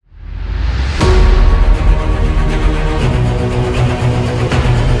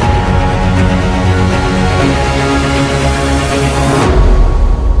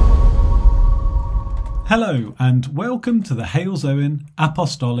Hello and welcome to the Hales Owen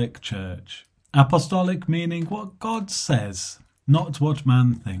Apostolic Church. Apostolic meaning what God says, not what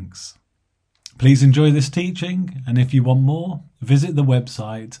man thinks. Please enjoy this teaching, and if you want more, visit the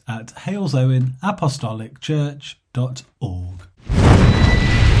website at halesowenapostolicchurch.org.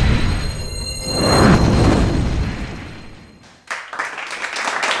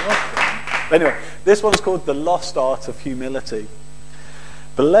 Anyway, this one's called The Lost Art of Humility.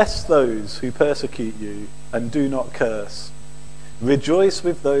 Bless those who persecute you and do not curse. Rejoice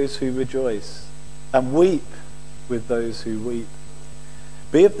with those who rejoice and weep with those who weep.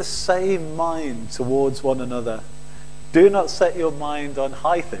 Be of the same mind towards one another. Do not set your mind on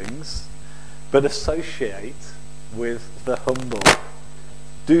high things, but associate with the humble.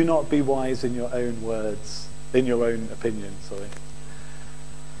 Do not be wise in your own words, in your own opinion,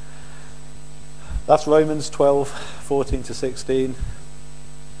 That's Romans 12:14-16.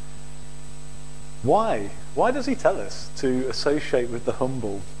 Why? Why does he tell us to associate with the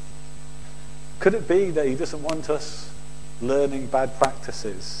humble? Could it be that he doesn't want us learning bad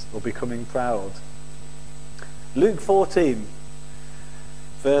practices or becoming proud? Luke 14,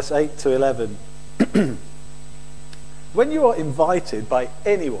 verse 8-11. When you are invited by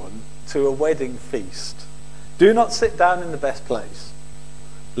anyone to a wedding feast, do not sit down in the best place,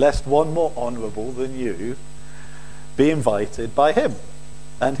 lest one more honourable than you be invited by him.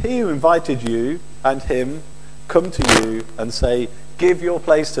 And he who invited you and him come to you and say, give your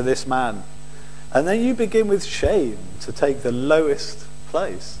place to this man. And then you begin with shame to take the lowest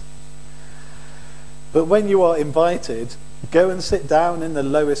place. But when you are invited, go and sit down in the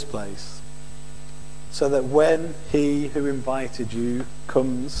lowest place, so that when he who invited you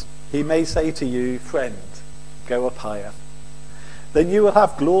comes, he may say to you, friend, go up higher. Then you will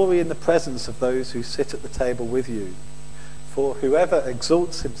have glory in the presence of those who sit at the table with you. For whoever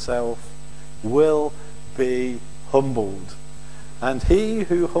exalts himself will be humbled, and he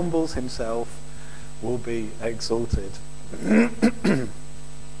who humbles himself will be exalted.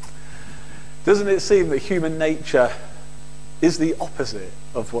 Doesn't it seem that human nature is the opposite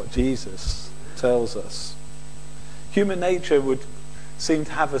of what Jesus tells us? Human nature would seem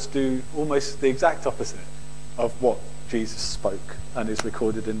to have us do almost the exact opposite of what Jesus spoke and is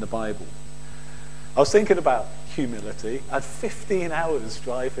recorded in the Bible. I was thinking about humility. I had 15 hours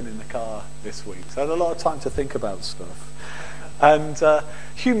driving in the car this week, so I had a lot of time to think about stuff. And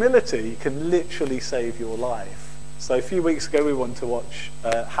humility can literally save your life. So a few weeks ago we went to watch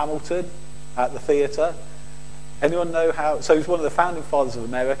Hamilton at the theatre. Anyone know how? So he's one of the founding fathers of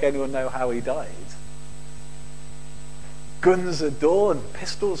America. Anyone know how he died? Guns at dawn,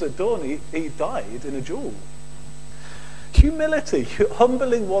 pistols at dawn. He died in a duel. Humility,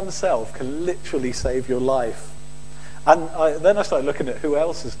 humbling oneself, can literally save your life. And then I started looking at who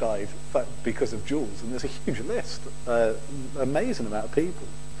else has died because of duels, and there's a huge list, amazing amount of people.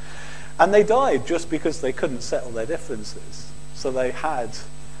 And they died just because they couldn't settle their differences, so they had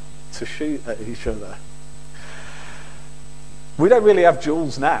to shoot at each other. We don't really have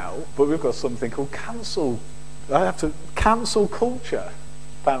duels now, but we've got something called cancel culture,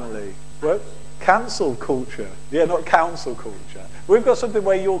 apparently. Well, cancel culture. Yeah, not council culture. We've got something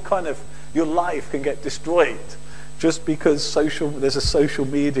where your life can get destroyed just because there's a social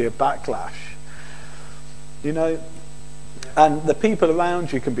media backlash. And the people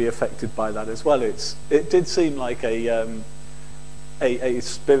around you can be affected by that as well. It did seem like a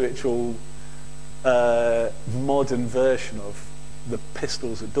spiritual modern version of the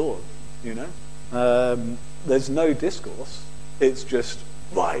pistols at dawn, There's no discourse. It's just,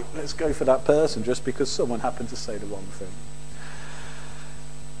 right, let's go for that person just because someone happened to say the wrong thing.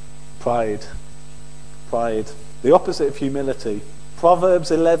 Pride. The opposite of humility. Proverbs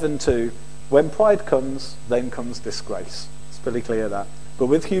 11:2. When pride comes, then comes disgrace. It's pretty clear that. But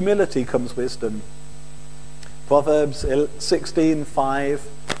with humility comes wisdom. Proverbs 16:5.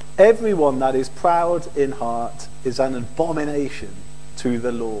 Everyone that is proud in heart is an abomination to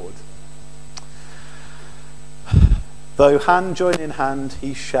the Lord. Though hand join in hand,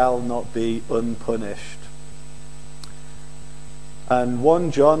 he shall not be unpunished. And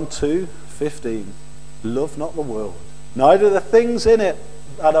 1 John 2:15. Love not the world, neither the things in it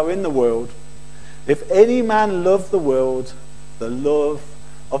that are in the world. If any man love the world, the love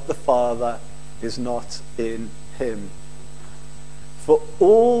of the Father is not in him. For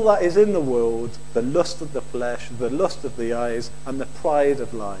all that is in the world, the lust of the flesh, the lust of the eyes, and the pride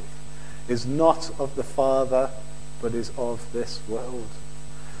of life, is not of the Father, but is of this world.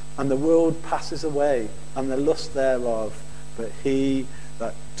 And the world passes away, and the lust thereof, but he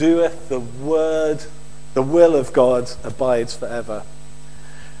that doeth the will of God abides forever.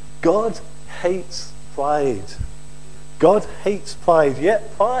 God hates pride. God hates pride,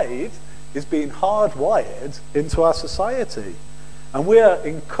 yet pride is being hardwired into our society. And we are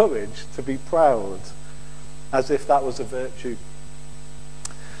encouraged to be proud as if that was a virtue.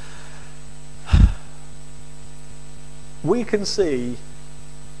 We can see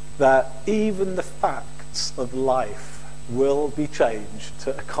that even the facts of life will be changed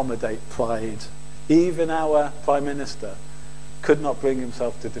to accommodate pride. Even our Prime Minister could not bring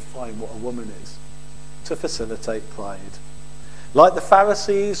himself to define what a woman is, to facilitate pride. Like the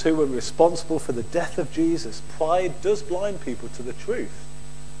Pharisees who were responsible for the death of Jesus, pride does blind people to the truth,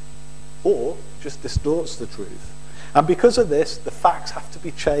 or just distorts the truth. And because of this, the facts have to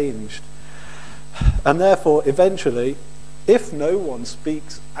be changed. And therefore, eventually, if no one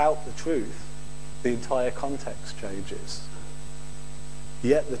speaks out the truth, the entire context changes.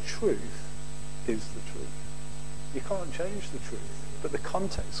 Yet the truth is the truth. You can't change the truth, but the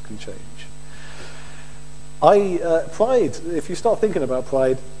context can change. Pride, if you start thinking about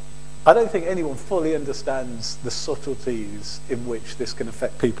pride, I don't think anyone fully understands the subtleties in which this can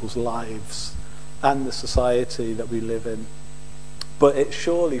affect people's lives and the society that we live in. But it's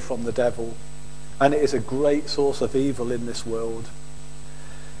surely from the devil, and it is a great source of evil in this world.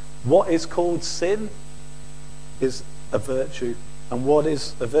 What is called sin is a virtue, and what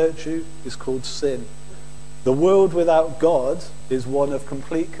is a virtue is called sin. The world without God is one of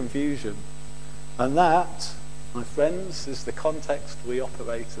complete confusion. And that, my friends, is the context we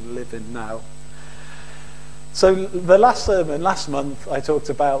operate and live in now. So the last sermon, last month, I talked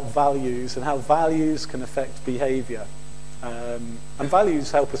about values and how values can affect behaviour. And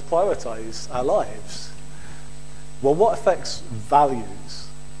values help us prioritise our lives. Well, what affects values?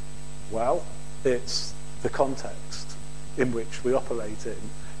 Well, it's the context in which we operate in.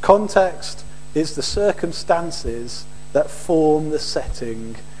 Context is the circumstances that form the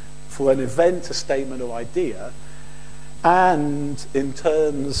setting for an event, a statement, or idea, and in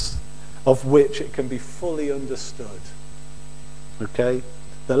terms of which it can be fully understood. Okay?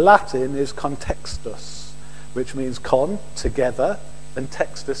 The Latin is contextus, which means con, together, and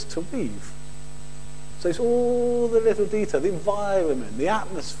textus, to weave. So it's all the little detail, the environment, the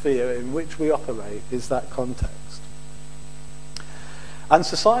atmosphere in which we operate is that context. And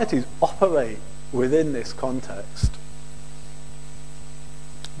societies operate within this context.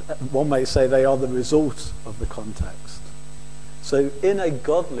 One may say they are the result of the context. So in a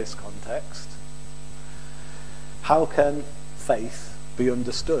godless context, how can faith be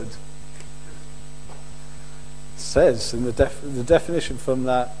understood? It says in the definition from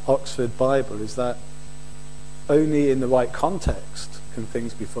that Oxford Bible is that only in the right context can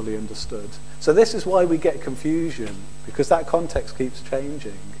things be fully understood. So this is why we get confusion, because that context keeps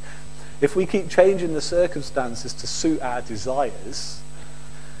changing. If we keep changing the circumstances to suit our desires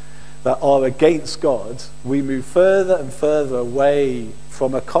that are against God, we move further and further away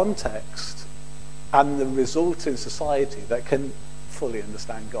from a context and the resulting society that can fully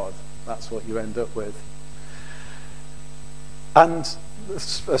understand God. That's what you end up with. And as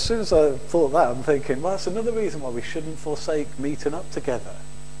soon as I thought that, I'm thinking, well, that's another reason why we shouldn't forsake meeting up together.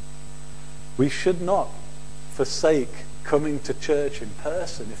 We should not forsake coming to church in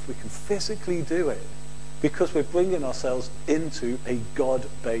person if we can physically do it, because we're bringing ourselves into a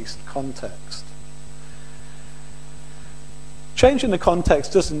God-based context. Changing the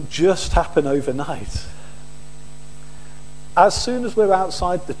context doesn't just happen overnight. As soon as we're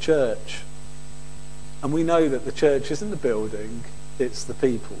outside the church, and we know that the church isn't the building, it's the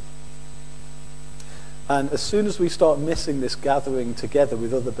people. And as soon as we start missing this gathering together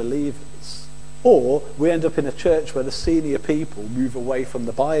with other believers, or we end up in a church where the senior people move away from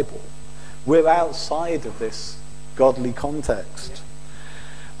the Bible, we're outside of this godly context.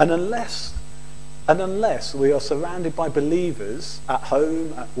 And unless we are surrounded by believers at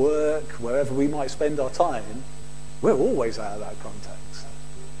home, at work, wherever we might spend our time, we're always out of that context.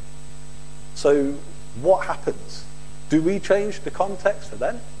 So what happens? Do we change the context for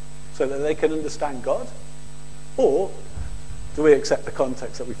them so that they can understand God? Or do we accept the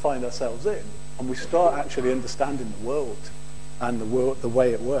context that we find ourselves in and we start actually understanding the world and the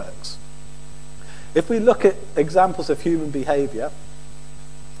way it works? If we look at examples of human behaviour,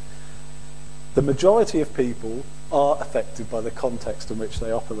 the majority of people are affected by the context in which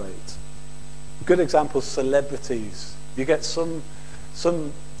they operate. A good example is celebrities. You get some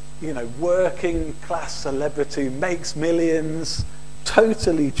working class celebrity makes millions,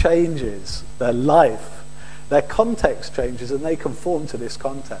 totally changes their life. Their context changes and they conform to this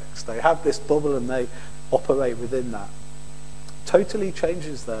context. They have this bubble and they operate within that. Totally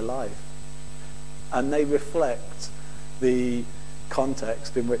changes their life. And they reflect the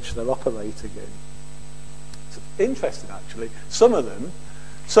context in which they're operating in. It's interesting, actually. Some of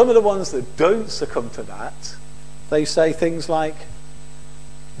the ones that don't succumb to that, they say things like,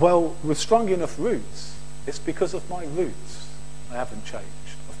 well, with strong enough roots, it's because of my roots. I haven't changed.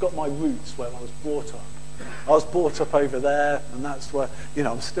 I've got my roots where I was brought up. I was brought up over there, and that's where,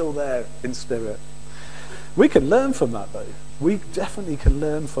 I'm still there in spirit. We can learn from that, though. We definitely can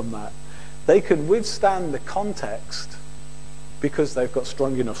learn from that. They can withstand the context because they've got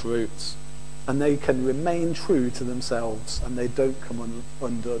strong enough roots, and they can remain true to themselves, and they don't come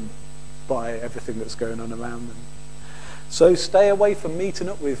undone by everything that's going on around them. So stay away from meeting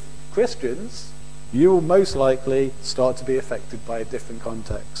up with Christians. You will most likely start to be affected by a different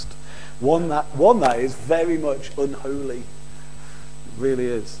context. One that is very much unholy. It really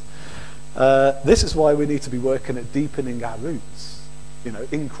is. This is why we need to be working at deepening our roots,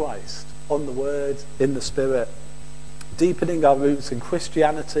 in Christ, on the Word, in the Spirit. Deepening our roots in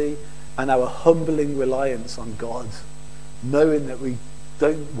Christianity and our humbling reliance on God, knowing that we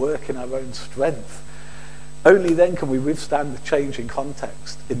don't work in our own strength. Only then can we withstand the changing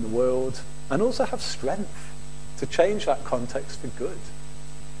context in the world and also have strength to change that context for good.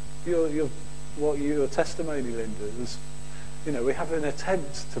 Your testimony, Linda, was, we have an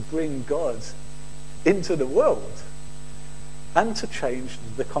attempt to bring God into the world and to change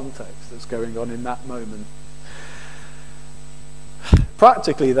the context that's going on in that moment.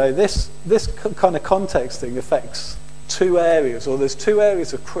 Practically, though, this kind of context thing affects two areas, or there's two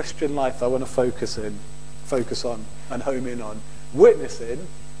areas of Christian life I want to focus on and home in on: witnessing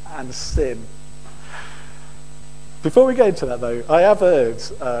and sin. Before we get into that, though, I have heard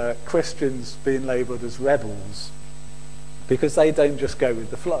Christians being labelled as rebels because they don't just go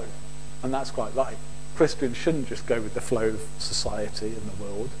with the flow, and that's quite right. Christians shouldn't just go with the flow of society and the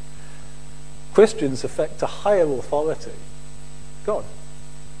world. Christians affect a higher authority, God.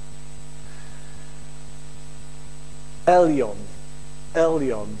 Elyon.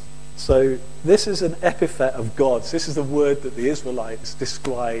 So this is an epithet of God's. This is the word that the Israelites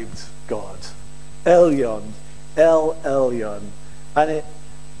described God. Elyon. Elyon. And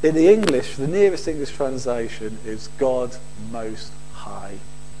in the English, the nearest English translation is God Most High.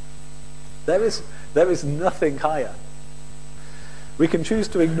 There is nothing higher. We can choose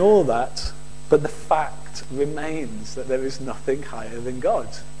to ignore that, but the fact remains that there is nothing higher than God.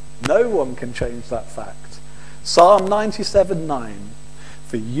 No one can change that fact. Psalm 97:9,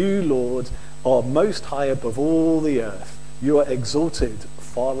 for you, Lord, are most high above all the earth. You are exalted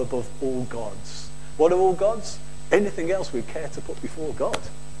far above all gods. What are all gods? Anything else we care to put before God.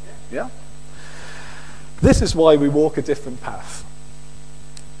 Yeah? This is why we walk a different path.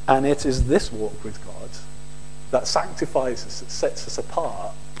 And it is this walk with God that sanctifies us, that sets us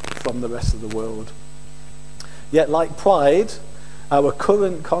apart from the rest of the world. Yet, like pride, our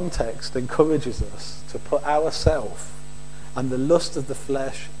current context encourages us to put ourselves and the lust of the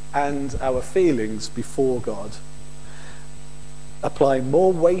flesh and our feelings before God, applying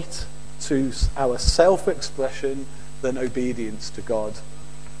more weight to our self-expression than obedience to God.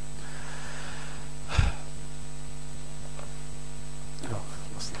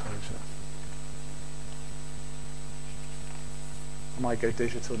 Lost the page there. I might go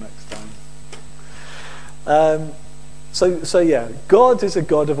digital next time. So yeah, God is a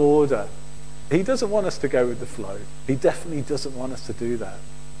God of order. He doesn't want us to go with the flow. He definitely doesn't want us to do that.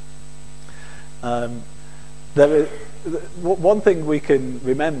 One thing we can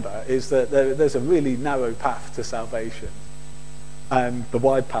remember is that there's a really narrow path to salvation, and the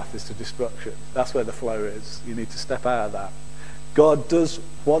wide path is to destruction. That's where the flow is. You need to step out of that. God does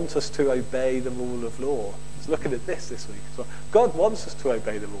want us to obey the rule of law. I was looking at this week as well. God wants us to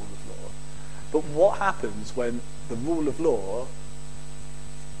obey the rule of law. But what happens when the rule of law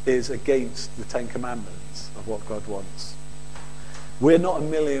is against the Ten Commandments of what God wants? We're not a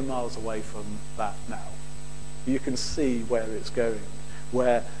million miles away from that now. You can see where it's going,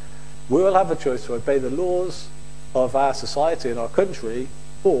 where we will have a choice to obey the laws of our society and our country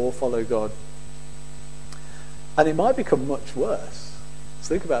or follow God. And it might become much worse. Let's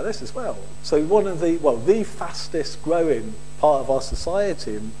think about this as well. So one of the fastest growing part of our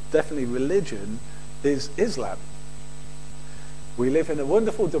society, and definitely religion, is Islam. We live in a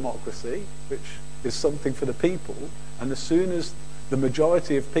wonderful democracy, which is something for the people, and as soon as the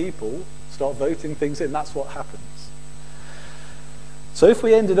majority of people start voting things in, that's what happens. So if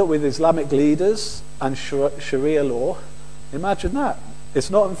we ended up with Islamic leaders and Sharia law, imagine that. It's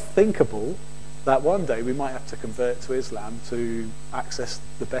not unthinkable that one day we might have to convert to Islam to access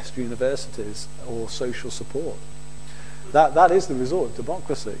the best universities or social support. That is the result of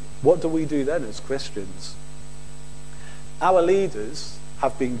democracy. What do we do then as Christians? Our leaders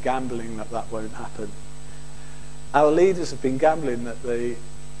have been gambling that won't happen. Our leaders have been gambling that the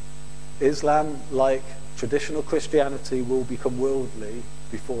Islam, like traditional Christianity, will become worldly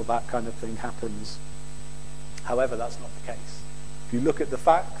before that kind of thing happens. However, that's not the case. If you look at the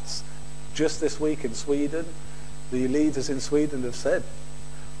facts, just this week in Sweden, the leaders in Sweden have said,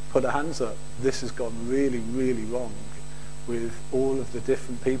 put their hands up, this has gone really, really wrong with all of the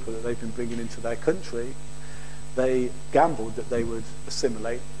different people that they've been bringing into their country. They gambled that they would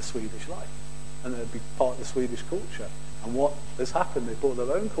assimilate the Swedish life and they'd be part of the Swedish culture. And what has happened, they brought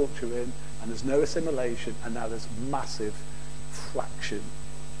their own culture in and there's no assimilation, and now there's massive fraction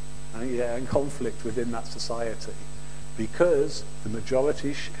and conflict within that society because the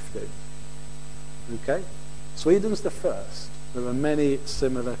majority shifted. Okay? Sweden's the first. There are many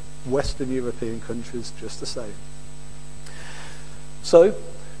similar Western European countries just the same. So,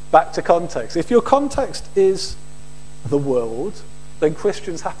 back to context. If your context is the world, then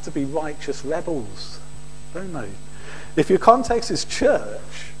Christians have to be righteous rebels, don't they? If your context is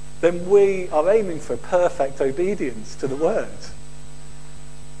church, then we are aiming for perfect obedience to the word.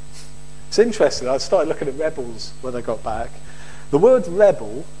 It's interesting, I started looking at rebels when I got back. The word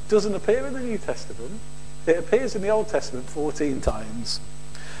rebel doesn't appear in the New Testament. It appears in the Old Testament 14 times.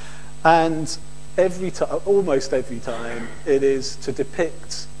 And almost every time, it is to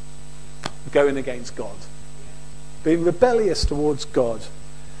depict going against God. Being rebellious towards God.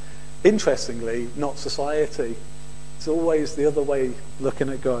 Interestingly, not society. It's always the other way looking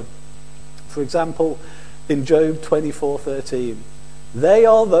at God. For example, in Job 24:13, they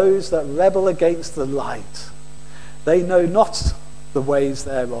are those that rebel against the light. They know not the ways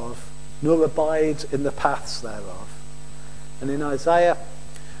thereof, nor abide in the paths thereof. And in Isaiah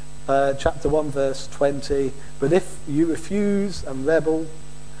chapter 1 verse 20, but if you refuse and rebel,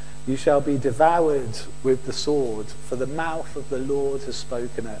 you shall be devoured with the sword, for the mouth of the Lord has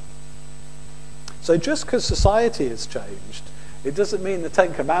spoken it. So just because society has changed, it doesn't mean the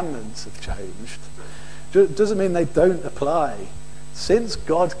Ten Commandments have changed. It doesn't mean they don't apply. Since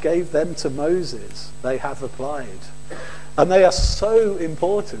God gave them to Moses, they have applied. And they are so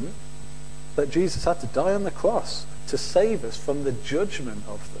important that Jesus had to die on the cross to save us from the judgment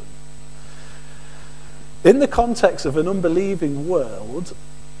of them. In the context of an unbelieving world,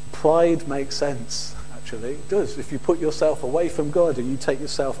 pride makes sense, actually. It does. If you put yourself away from God and you take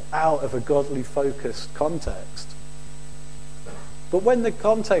yourself out of a godly focused context. But when the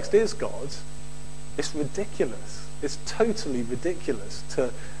context is God, it's ridiculous. It's totally ridiculous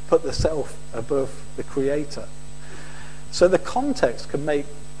to put the self above the creator. So the context can make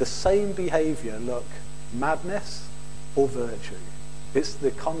the same behavior look madness or virtue. It's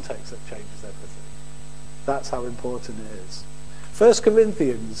the context that changes everything. That's how important it is. 1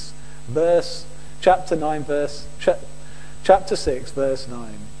 Corinthians chapter 6 verse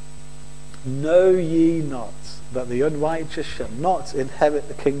 9. Know ye not that the unrighteous shall not inherit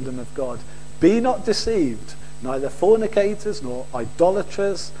the kingdom of God? Be not deceived, neither fornicators, nor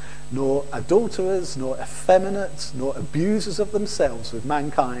idolaters, nor adulterers, nor effeminates, nor abusers of themselves with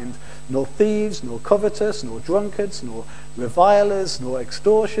mankind, nor thieves, nor covetous, nor drunkards, nor revilers, nor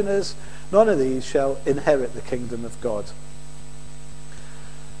extortioners. None of these shall inherit the kingdom of God.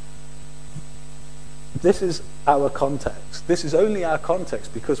 This is our context. This is only our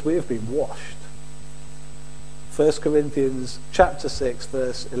context because we have been washed. 1 Corinthians chapter 6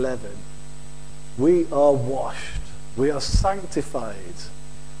 verse 11. We are washed. We are sanctified.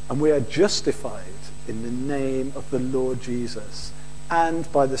 And we are justified in the name of the Lord Jesus and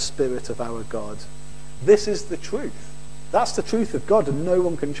by the Spirit of our God. This is the truth. That's the truth of God, and no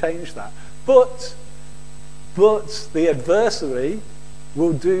one can change that. But the adversary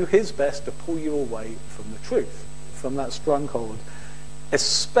will do his best to pull you away from the truth, from that stronghold,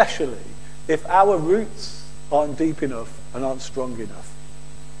 especially if our roots aren't deep enough and aren't strong enough.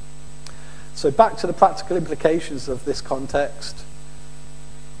 So back to the practical implications of this context.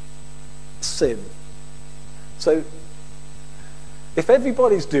 Sin. So if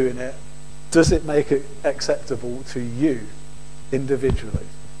everybody's doing it, does it make it acceptable to you individually?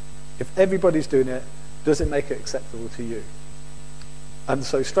 If everybody's doing it, does it make it acceptable to you? And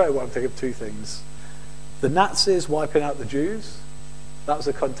so straight away I'm thinking of two things. The Nazis wiping out the Jews, that was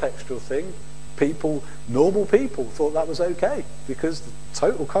a contextual thing. Normal people thought that was okay because the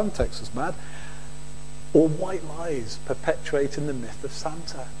total context was mad. Or white lies perpetuating the myth of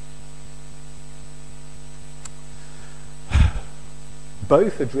Santa.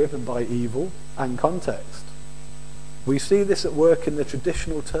 Both are driven by evil and context. We see this at work in the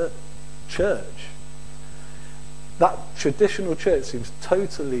traditional church. That traditional church seems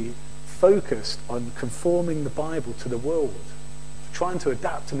totally focused on conforming the Bible to the world, trying to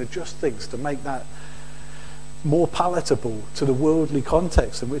adapt and adjust things to make that more palatable to the worldly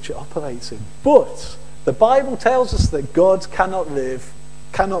context in which it operates in. But the Bible tells us that God cannot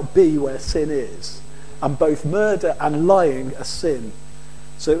be where sin is, and both murder and lying are sin.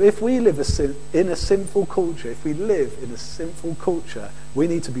 So if we live in a sinful culture, we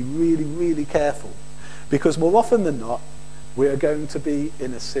need to be really, really careful, because more often than not, we are going to be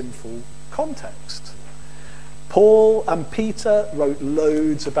in a sinful context. Paul and Peter wrote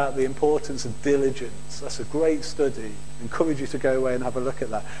loads about the importance of diligence. That's a great study. I encourage you to go away and have a look at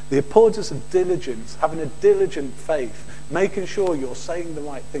that. The importance of diligence, having a diligent faith, making sure you're saying the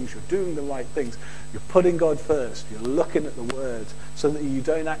right things, you're doing the right things, you're putting God first, you're looking at the Word, so that you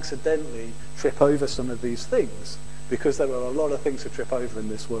don't accidentally trip over some of these things, because there are a lot of things to trip over in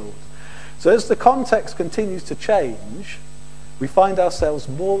this world. So as the context continues to change, we find ourselves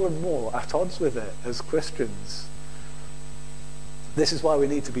more and more at odds with it as Christians. This is why we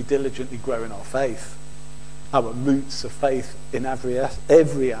need to be diligently growing our faith, our roots of faith in every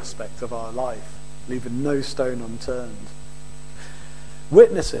aspect of our life, leaving no stone unturned.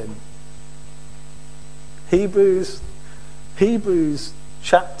 Witnessing. Hebrews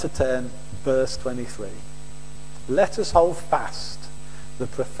chapter 10, verse 23. Let us hold fast the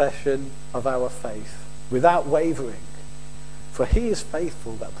profession of our faith without wavering, for he is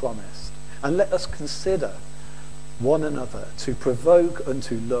faithful that promised. And let us consider one another to provoke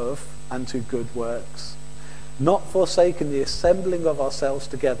unto love and to good works, not forsaking the assembling of ourselves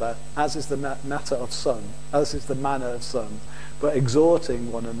together, as is the manner of some, but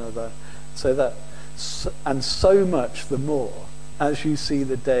exhorting one another, and so much the more as you see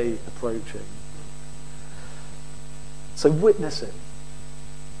the day approaching. So witnessing.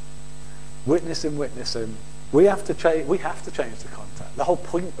 We have to change the context. The whole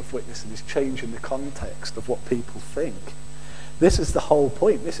point of witnessing is changing the context of what people think. This is the whole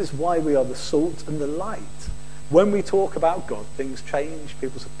point. This is why we are the salt and the light. When we talk about God, things change.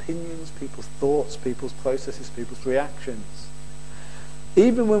 People's opinions, people's thoughts, people's processes, people's reactions.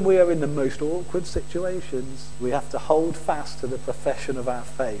 Even when we are in the most awkward situations, we have to hold fast to the profession of our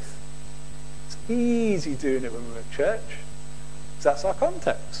faith. It's easy doing it when we're at church, because that's our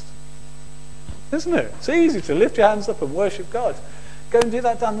context. Isn't it? It's easy to lift your hands up and worship God. Go and do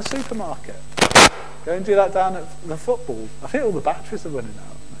that down the supermarket. Go and do that down at the football. I think all the batteries are running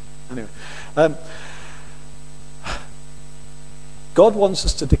out. Anyway. God wants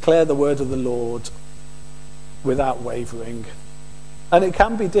us to declare the word of the Lord without wavering. And it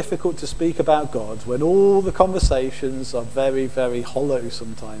can be difficult to speak about God when all the conversations are very, very hollow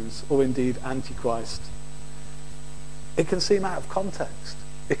sometimes, or indeed antichrist. It can seem out of context.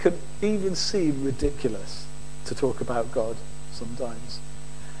 It can even seem ridiculous to talk about God sometimes.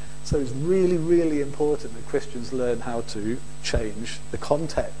 So it's really, really important that Christians learn how to change the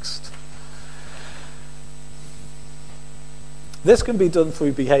context. This can be done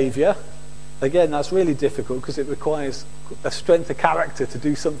through behaviour. Again, that's really difficult because it requires a strength of character to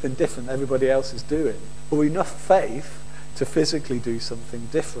do something different than everybody else is doing, or enough faith to physically do something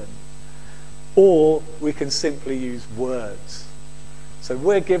different. Or we can simply use words. So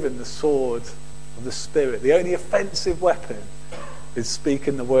we're given the sword of the Spirit. The only offensive weapon is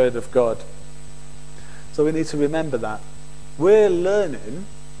speaking the word of God. So we need to remember that. We're learning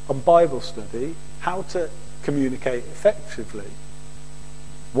on Bible study how to communicate effectively.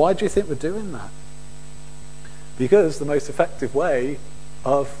 Why do you think we're doing that? Because the most effective way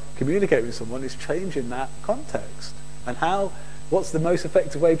of communicating with someone is changing that context. And what's the most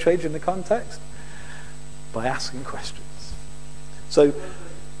effective way of changing the context? By asking questions. So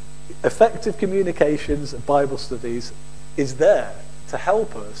effective communications and Bible studies is there to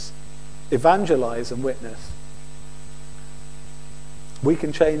help us evangelize and witness. We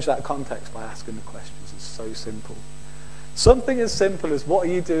can change that context by asking the questions. It's so simple. Something as simple as what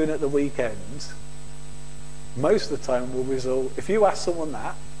are you doing at the weekend, most of the time will result, if you ask someone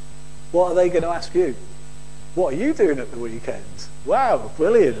that, what are they going to ask you? What are you doing at the weekend? Wow,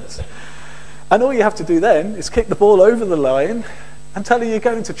 brilliant. And all you have to do then is kick the ball over the line and tell her you're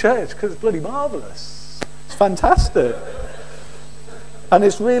going to church, because it's bloody marvellous. It's fantastic. And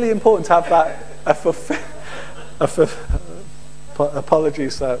it's really important to have that,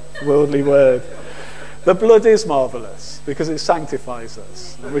 apologies for that worldly word. The blood is marvellous because it sanctifies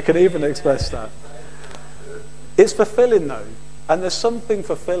us. And we can even express that. It's fulfilling though, and there's something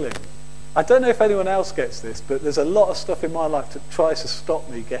fulfilling. I don't know if anyone else gets this, but there's a lot of stuff in my life that tries to stop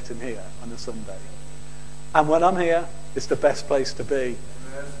me getting here on a Sunday. And when I'm here, it's the best place to be.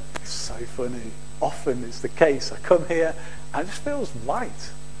 It's so funny. Often it's the case. I come here and it just feels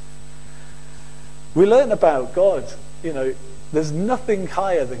right. We learn about God. There's nothing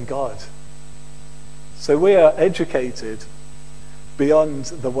higher than God. So we are educated beyond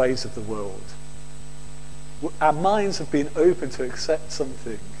the ways of the world. Our minds have been open to accept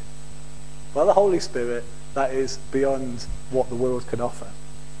something by the Holy Spirit that is beyond what the world can offer.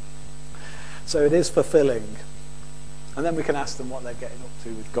 So it is fulfilling. And then we can ask them what they're getting up to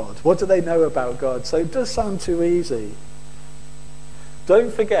with God. What do they know about God? So it does sound too easy.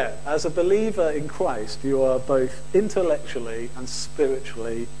 Don't forget, as a believer in Christ, you are both intellectually and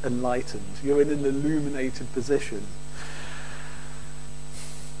spiritually enlightened. You're in an illuminated position.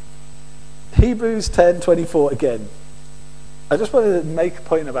 Hebrews 10:24 again. I just wanted to make a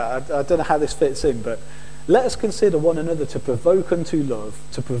point about it. I don't know how this fits in, but let us consider one another to provoke unto love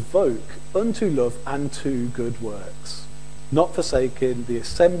and to good works, not forsaking the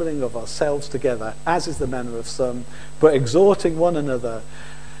assembling of ourselves together, as is the manner of some, but exhorting one another,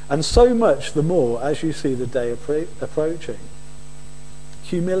 and so much the more as you see the day approaching.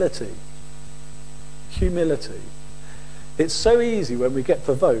 Humility. Humility. It's so easy when we get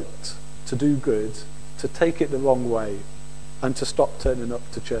provoked to do good, to take it the wrong way, and to stop turning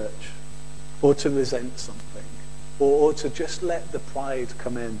up to church, or to resent something, or to just let the pride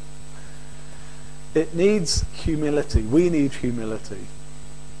come in. It needs humility. We need humility.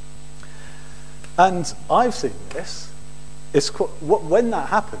 And I've seen this. When that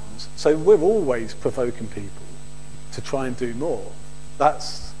happens, so we're always provoking people to try and do more.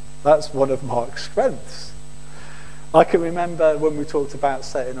 That's one of Mark's strengths. I can remember when we talked about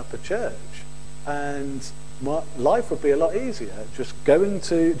setting up a church, and my life would be a lot easier just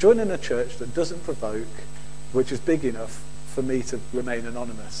joining a church that doesn't provoke, which is big enough for me to remain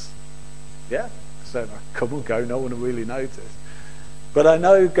anonymous. Yeah? So I come and go, no one will really notice. But I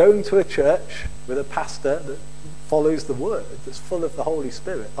know going to a church with a pastor that follows the word, that's full of the Holy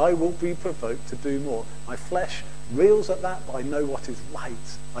Spirit, I will be provoked to do more. My flesh reels at that, but I know what is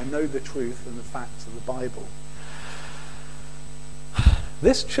right. I know the truth and the facts of the Bible.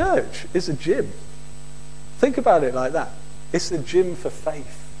 This church is a gym. Think about it like that. It's a gym for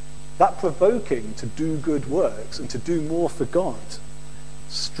faith. That provoking to do good works and to do more for God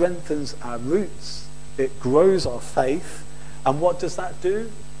strengthens our roots. It grows our faith. And what does that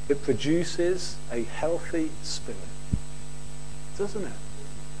do? It produces a healthy spirit. Doesn't it?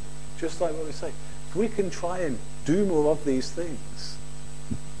 Just like what we say. If we can try and do more of these things,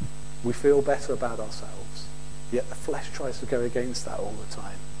 we feel better about ourselves. Yet the flesh tries to go against that all the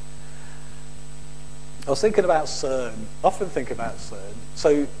time. I was thinking about CERN. Often think about CERN.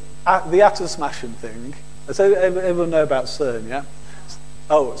 So the atom smashing thing. Does everyone know about CERN, yeah?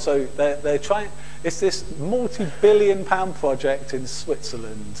 Oh, so they're trying. It's this multi-billion-pound project in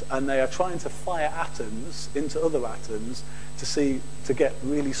Switzerland, and they are trying to fire atoms into other atoms to get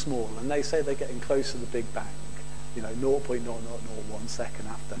really small. And they say they're getting close to the Big Bang. 0.0001 second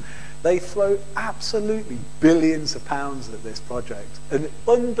after. They throw absolutely billions of pounds at this project, an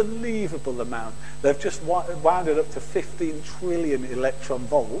unbelievable amount. They've just wound it up to 15 trillion electron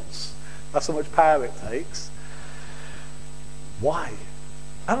volts. That's how much power it takes. Why?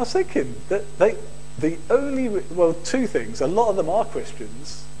 And I was thinking that two things. A lot of them are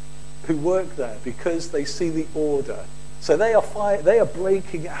Christians who work there because they see the order. So they are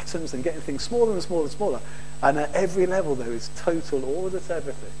breaking atoms and getting things smaller and smaller and smaller. And at every level there is total order to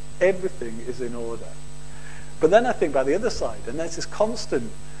everything. Everything is in order. But then I think about the other side, and there's this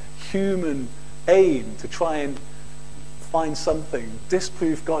constant human aim to try and find something,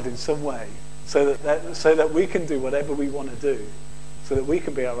 disprove God in some way, so that we can do whatever we want to do, so that we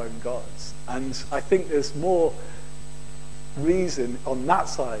can be our own gods. And I think there's more reason on that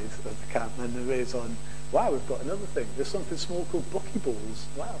side of the camp than there is on, wow, we've got another thing. There's something small called buckyballs.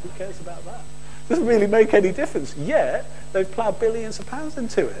 Wow, who cares about that? Doesn't really make any difference. Yet they've ploughed billions of pounds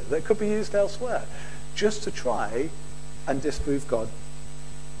into it that could be used elsewhere, just to try and disprove God.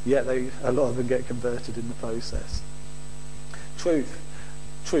 Yet a lot of them get converted in the process. Truth.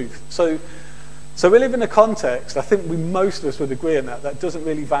 So we live in a context, I think most of us would agree on that doesn't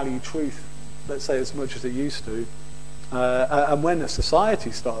really value truth, let's say, as much as it used to. And when a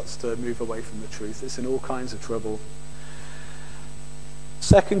society starts to move away from the truth, it's in all kinds of trouble.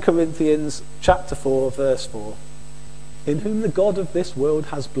 2 Corinthians chapter 4, verse 4. In whom the God of this world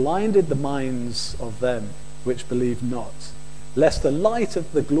has blinded the minds of them which believe not, lest the light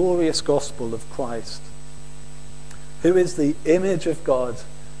of the glorious gospel of Christ, who is the image of God,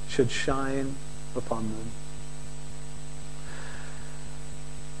 should shine upon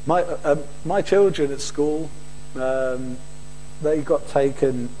them. My children at school, they got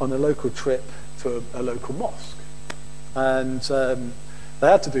taken on a local trip to a local mosque. And they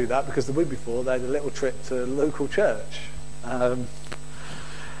had to do that because the week before they had a little trip to a local church.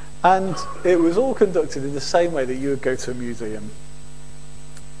 And it was all conducted in the same way that you would go to a museum.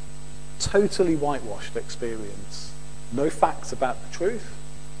 Totally whitewashed experience. No facts about the truth,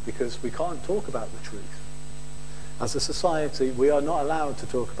 because we can't talk about the truth. As a society, we are not allowed to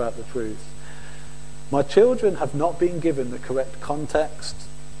talk about the truth. My children have not been given the correct context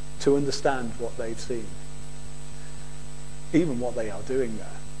to understand what they've seen. Even what they are doing there.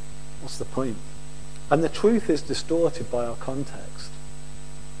 What's the point? And the truth is distorted by our context.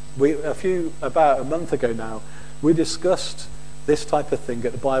 About a month ago now, we discussed this type of thing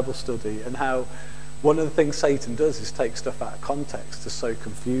at the Bible study, and how one of the things Satan does is take stuff out of context to sow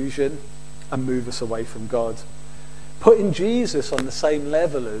confusion and move us away from God. Putting Jesus on the same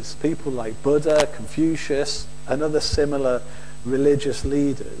level as people like Buddha, Confucius, and other similar religious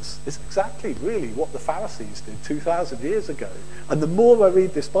leaders is exactly really what the Pharisees did 2,000 years ago. And the more I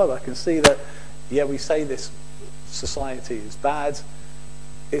read this Bible, I can see that, yeah, we say this society is bad.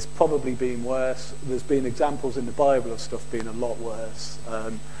 It's probably been worse. There's been examples in the Bible of stuff being a lot worse.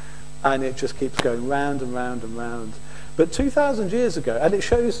 And it just keeps going round and round and round. But 2,000 years ago, and it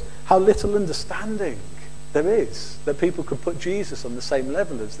shows how little understanding there is, that people could put Jesus on the same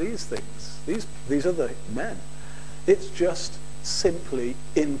level as these things, these other men. It's just simply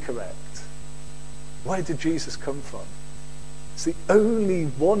incorrect. Where did Jesus come from? It's the only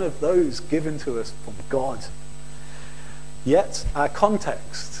one of those given to us from God. Yet our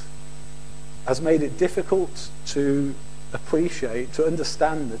context has made it difficult to appreciate, to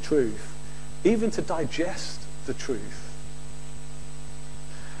understand the truth, even to digest the truth,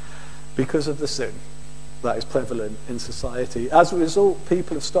 because of the sin that is prevalent in society. As a result,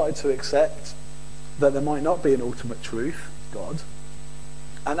 people have started to accept that there might not be an ultimate truth, God,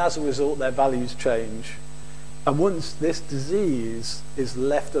 and as a result their values change. And once this disease is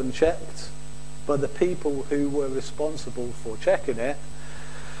left unchecked by the people who were responsible for checking it,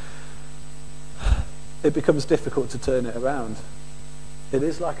 it becomes difficult to turn it around. It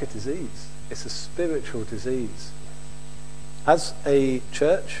is like a disease. It's a spiritual disease. As a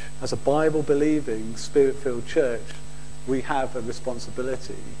church, as a Bible-believing, Spirit-filled church, we have a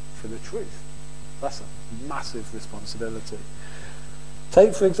responsibility for the truth. That's a massive responsibility.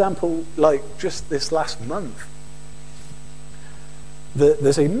 Take, for example, like just this last month,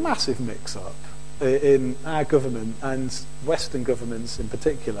 there's a massive mix-up in our government and Western governments in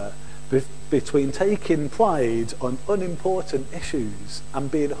particular between taking pride on unimportant issues and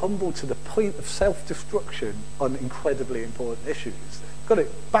being humble to the point of self-destruction on incredibly important issues. Got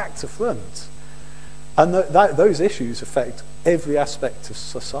it back to front. And those issues affect every aspect of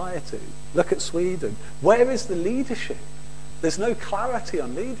society. Look at Sweden. Where is the leadership? There's no clarity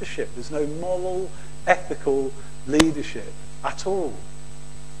on leadership. There's no moral, ethical leadership at all.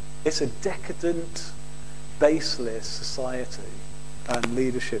 It's a decadent, baseless society and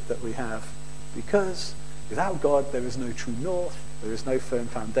leadership that we have, because without God there is no true north, there is no firm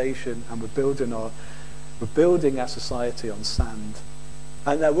foundation, and we're building our society on sand.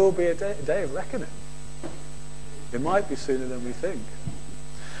 And there will be a day of reckoning. It might be sooner than we think.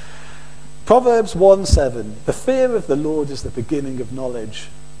 Proverbs 1:7. The fear of the Lord is the beginning of knowledge,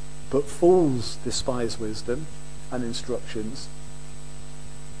 but fools despise wisdom and instructions.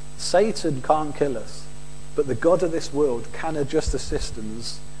 Satan can't kill us, but the God of this world can adjust the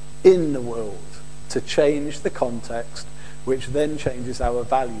systems in the world to change the context, which then changes our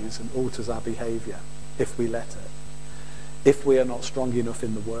values and alters our behaviour, if we let it, if we are not strong enough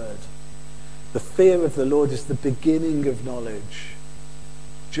in the word. The fear of the Lord is the beginning of knowledge.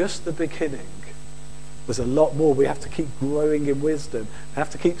 Just the beginning. There's a lot more. We have to keep growing in wisdom. We have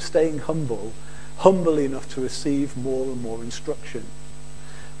to keep staying humble enough to receive more and more instruction.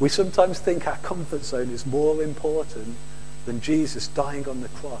 We sometimes think our comfort zone is more important than Jesus dying on the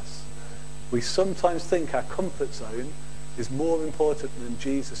cross. We sometimes think our comfort zone is more important than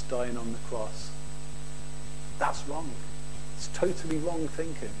Jesus dying on the cross. That's wrong. It's totally wrong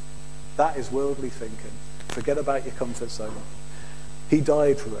thinking. That is worldly thinking. Forget about your comfort zone. He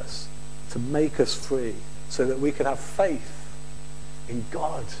died for us to make us free so that we could have faith in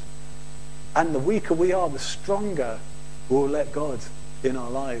God. And the weaker we are, the stronger we'll let God in our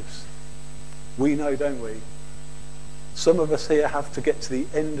lives. We know, don't we? Some of us here have to get to the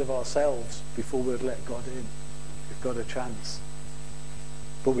end of ourselves before we'd let God in. We've got a chance.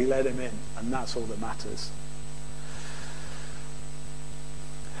 But we let him in, and that's all that matters.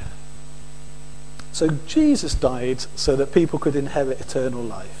 So Jesus died so that people could inherit eternal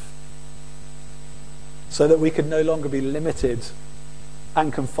life. So that we could no longer be limited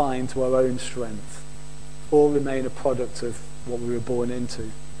and confined to our own strength, or remain a product of what we were born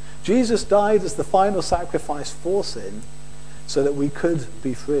into. Jesus died as the final sacrifice for sin, so that we could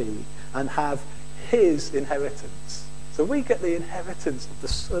be free and have his inheritance. So we get the inheritance of the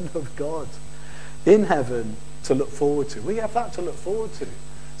Son of God in heaven to look forward to. We have that to look forward to.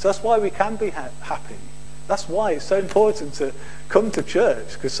 So that's why we can be happy. That's why it's so important to come to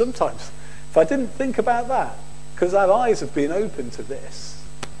church, because sometimes if I didn't think about that, because our eyes have been open to this,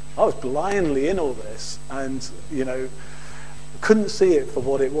 I was blindly in all this and, couldn't see it for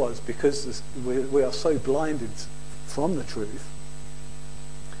what it was because we are so blinded from the truth.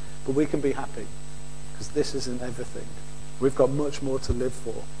 But we can be happy because this isn't everything. We've got much more to live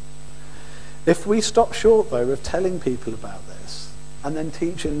for. If we stop short, though, of telling people about this and then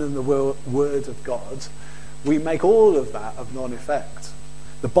teaching them the word of God, we make all of that of non-effect.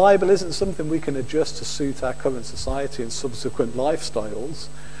 The Bible isn't something we can adjust to suit our current society and subsequent lifestyles.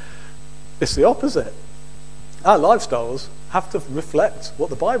 It's the opposite. Our lifestyles have to reflect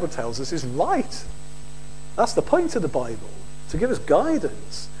what the Bible tells us is right. That's the point of the Bible, to give us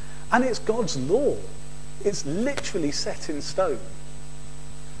guidance. And it's God's law. It's literally set in stone.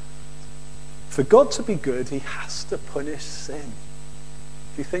 For God to be good, he has to punish sin.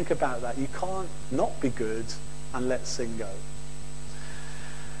 If you think about that, you can't not be good and let sin go.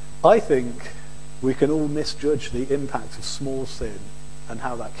 I think we can all misjudge the impact of small sin and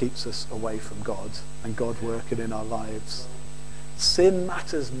how that keeps us away from God and God working in our lives. Sin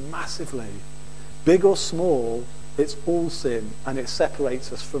matters massively. Big or small, it's all sin, and it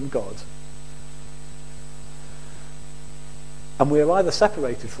separates us from God. And we are either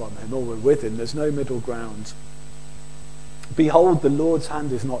separated from him or we're with him. There's no middle ground. Behold, the Lord's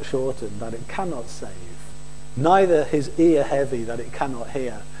hand is not shortened, that it cannot save, neither his ear heavy, that it cannot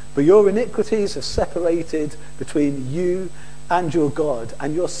hear. But your iniquities have separated between you and your God,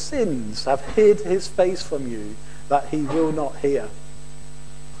 and your sins have hid his face from you, that he will not hear.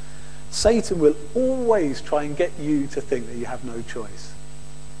 Satan will always try and get you to think that you have no choice,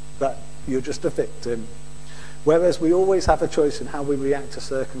 that you're just a victim. Whereas we always have a choice in how we react to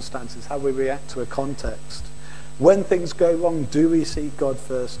circumstances, how we react to a context. When things go wrong, do we seek God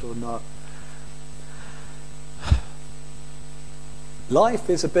first or not? Life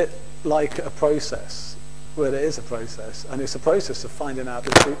is a bit like a process. Well, it is a process, and it's a process of finding out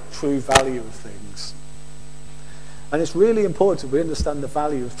the true value of things. And it's really important we understand the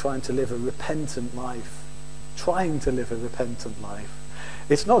value of trying to live a repentant life. Trying to live a repentant life.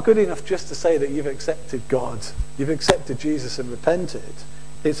 It's not good enough just to say that you've accepted God, you've accepted Jesus and repented.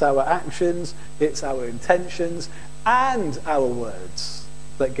 It's our actions, it's our intentions, and our words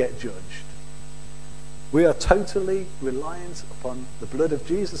that get judged. We are totally reliant upon the blood of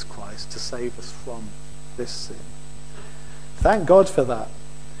Jesus Christ to save us from this sin. Thank God for that.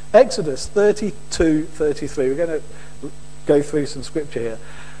 Exodus 32:33. We're going to go through some scripture here.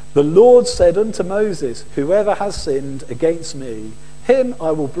 The Lord said unto Moses, whoever has sinned against me, him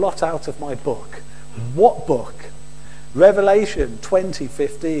I will blot out of my book. What book? Revelation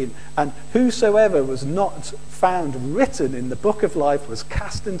 20:15. And whosoever was not found written in the book of life was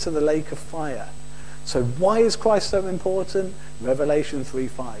cast into the lake of fire. So why is Christ so important? Revelation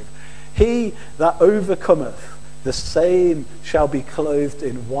 3:5. He that overcometh, the same shall be clothed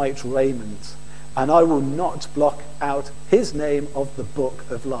in white raiment, and I will not blot out his name of the book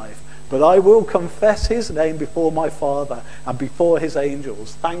of life, but I will confess his name before my Father and before his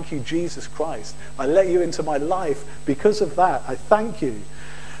angels. Thank you, Jesus Christ. I let you into my life because of that. I thank you.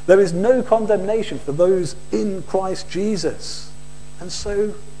 There is no condemnation for those in Christ Jesus. And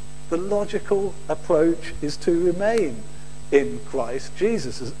so the logical approach is to remain in Christ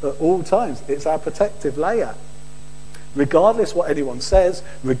Jesus at all times. It's our protective layer. Regardless what anyone says,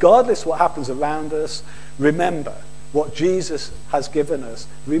 regardless what happens around us, remember what Jesus has given us.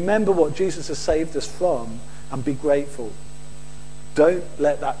 Remember what Jesus has saved us from, and be grateful. Don't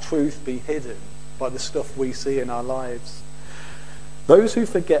let that truth be hidden by the stuff we see in our lives. Those who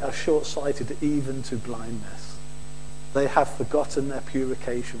forget are short-sighted even to blindness. They have forgotten their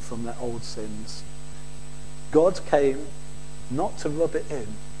purification from their old sins. God came not to rub it in,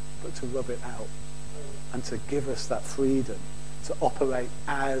 but to rub it out, and to give us that freedom to operate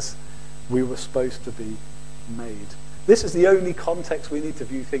as we were supposed to be made. This is the only context we need to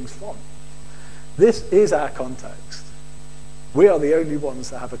view things from. This is our context. We are the only ones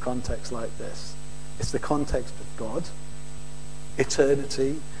that have a context like this. It's the context of God,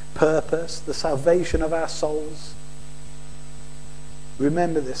 eternity, purpose, the salvation of our souls.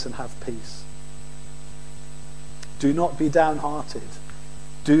 Remember this and have peace. Do not be downhearted.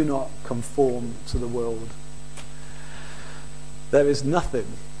 Do not conform to the world. There is nothing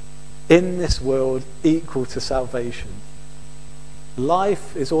in this world equal to salvation.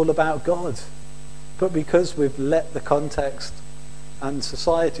 Life is all about God. but because we've let the context and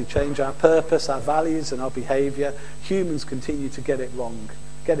society change our purpose, our values and our behaviour, humans continue to get it wrong,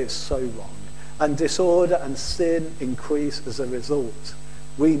 get it so wrong. And disorder and sin increase as a result.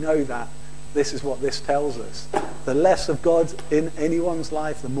 We know that. This is what this tells us. The less of God in anyone's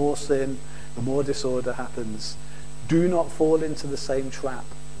life, the more sin, the more disorder happens. Do not fall into the same trap.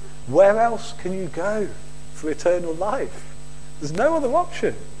 Where else can you go for eternal life? There's no other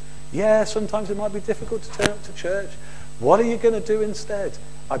option. Yeah, sometimes it might be difficult to turn up to church. What are you going to do instead?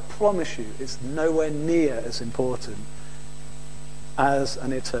 I promise you, it's nowhere near as important as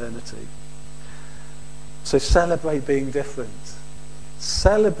an eternity. So celebrate being different.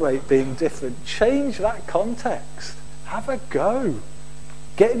 Celebrate being different. Change that context. Have a go.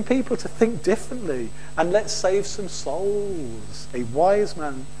 Getting people to think differently. And let's save some souls. A wise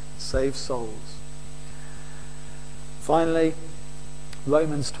man saves souls. Finally,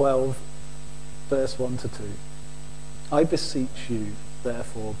 Romans 12, verse 1 to 2. I beseech you,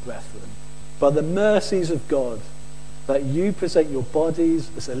 therefore, brethren, by the mercies of God, that you present your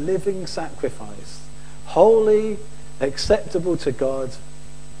bodies as a living sacrifice, holy, acceptable to God,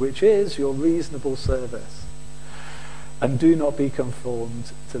 which is your reasonable service. And do not be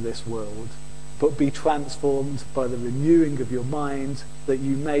conformed to this world, but be transformed by the renewing of your mind, that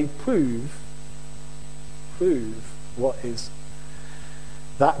you may prove what is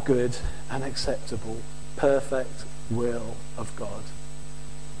that good and acceptable, perfect will of God.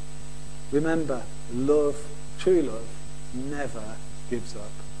 Remember, love, true love, never gives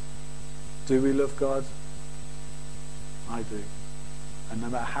up. Do we love God? I do. And no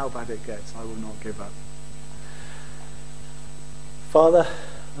matter how bad it gets, I will not give up. Father,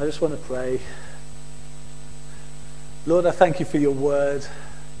 I just want to pray. Lord, I thank you for your word.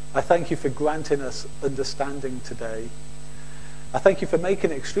 I thank you for granting us understanding today. I thank you for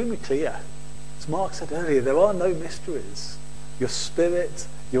making it extremely clear. As Mark said earlier, there are no mysteries. Your spirit,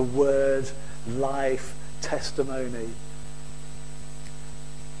 your word, life, testimony.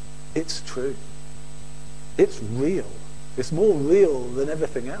 It's true. It's real. It's more real than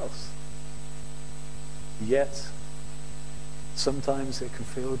everything else. Yet, sometimes it can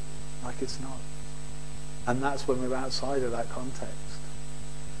feel like it's not. And that's when we're outside of that context.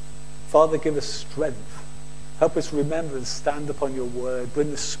 Father, give us strength. Help us remember and stand upon your word.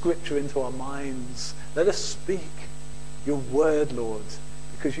 Bring the scripture into our minds. Let us speak your word, Lord,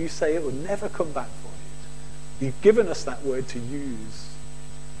 because you say it will never come back void. You've given us that word to use.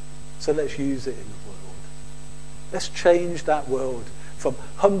 So let's use it in the world. Let's change that world from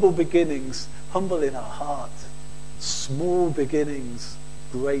humble beginnings, humble in our heart. Small beginnings,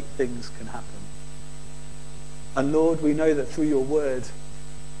 great things can happen. And Lord, we know that through your word,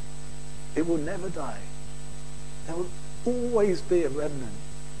 it will never die. There will always be a remnant.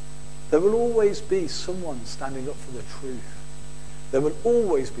 There will always be someone standing up for the truth. There will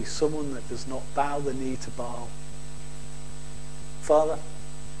always be someone that does not bow the knee to Baal. Father,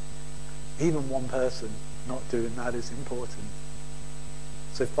 even one person not doing that is important.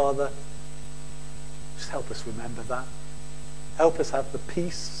 So Father, just help us remember that. Help us have the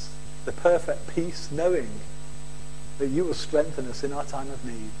peace, the perfect peace, knowing that you will strengthen us in our time of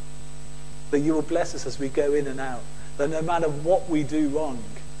need. That you will bless us as we go in and out. That no matter what we do wrong,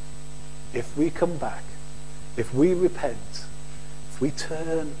 if we come back, if we repent, if we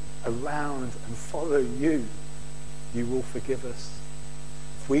turn around and follow you, you will forgive us.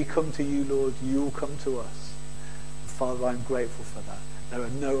 If we come to you, Lord, you will come to us. Father, I'm grateful for that. There are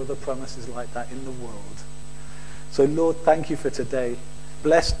no other promises like that in the world. So Lord, thank you for today.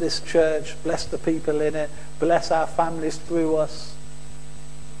 Bless this church, bless the people in it, bless our families through us.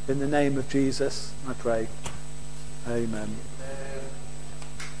 In the name of Jesus, I pray. Amen.